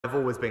have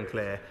always been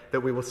clear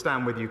that we will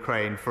stand with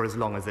Ukraine for as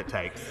long as it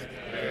takes.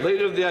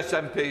 Leader of the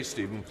SNP,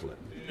 Stephen Flynn.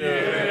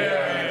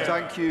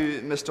 Thank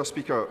you, Mr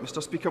Speaker.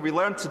 Mr Speaker, we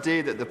learned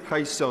today that the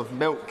price of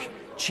milk,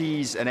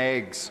 cheese and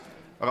eggs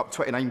are up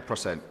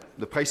 29%.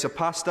 The price of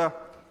pasta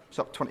is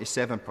up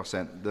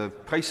 27%. The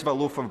price of a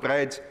loaf of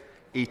bread,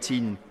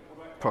 18%.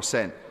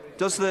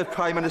 Does the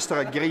Prime Minister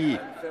agree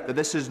that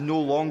this is no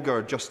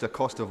longer just a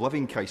cost of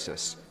living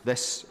crisis?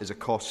 This is a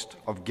cost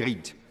of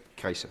greed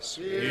crisis.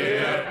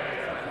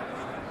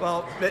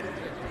 Well,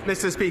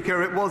 Mr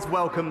Speaker, it was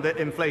welcome that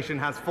inflation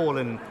has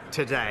fallen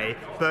today,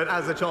 but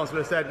as the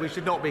Chancellor said, we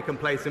should not be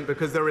complacent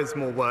because there is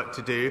more work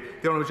to do.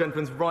 The Honourable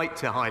Gentleman's right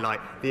to highlight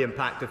the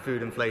impact of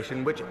food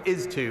inflation, which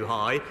is too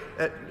high,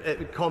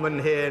 common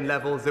here in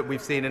levels that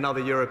we've seen in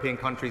other European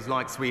countries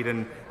like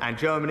Sweden and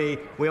Germany.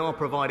 We are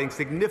providing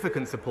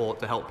significant support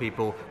to help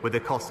people with the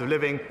cost of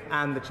living,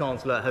 and the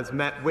Chancellor has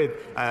met with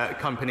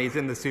companies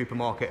in the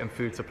supermarket and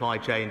food supply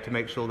chain to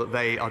make sure that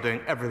they are doing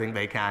everything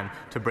they can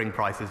to bring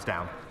prices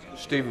down.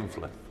 Stephen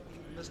Flynn.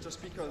 Mr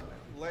Speaker,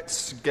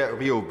 let's get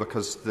real,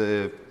 because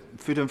the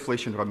food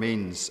inflation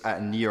remains at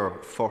a near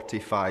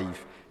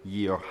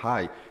 45-year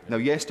high. Now,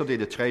 yesterday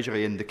the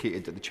Treasury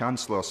indicated that the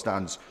Chancellor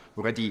stands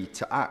ready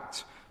to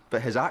act,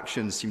 but his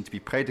actions seem to be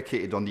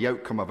predicated on the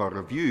outcome of a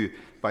review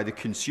by the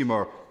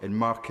Consumer and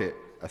Market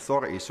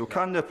Authority. So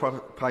can the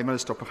Prime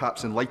Minister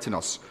perhaps enlighten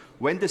us?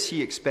 When does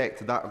he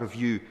expect that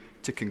review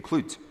to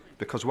conclude?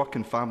 Because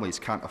working families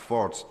can't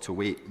afford to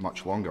wait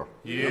much longer.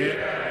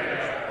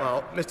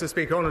 Well, Mr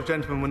Speaker, honourable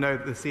gentlemen will know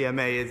that the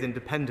CMA is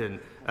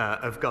independent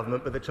of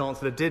government, but the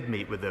Chancellor did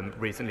meet with them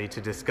recently to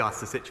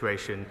discuss the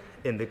situation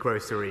in the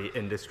grocery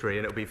industry,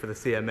 and it will be for the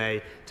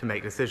CMA to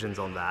make decisions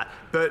on that.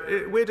 But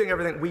we're doing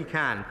everything we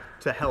can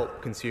to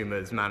help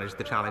consumers manage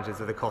the challenges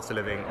of the cost of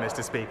living,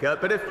 Mr Speaker.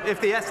 But if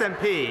the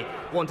SNP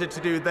wanted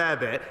to do their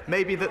bit,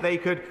 maybe that they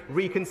could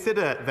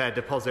reconsider their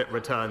deposit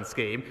return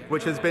scheme,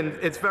 which has been,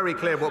 it's very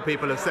clear what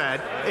people have said.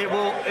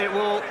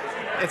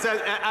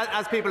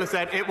 As people have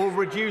said, it will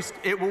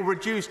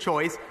reduce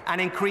choice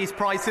and increase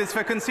prices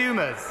for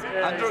consumers.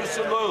 Andrew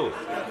Samuel.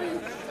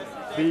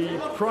 The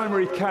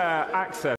primary care access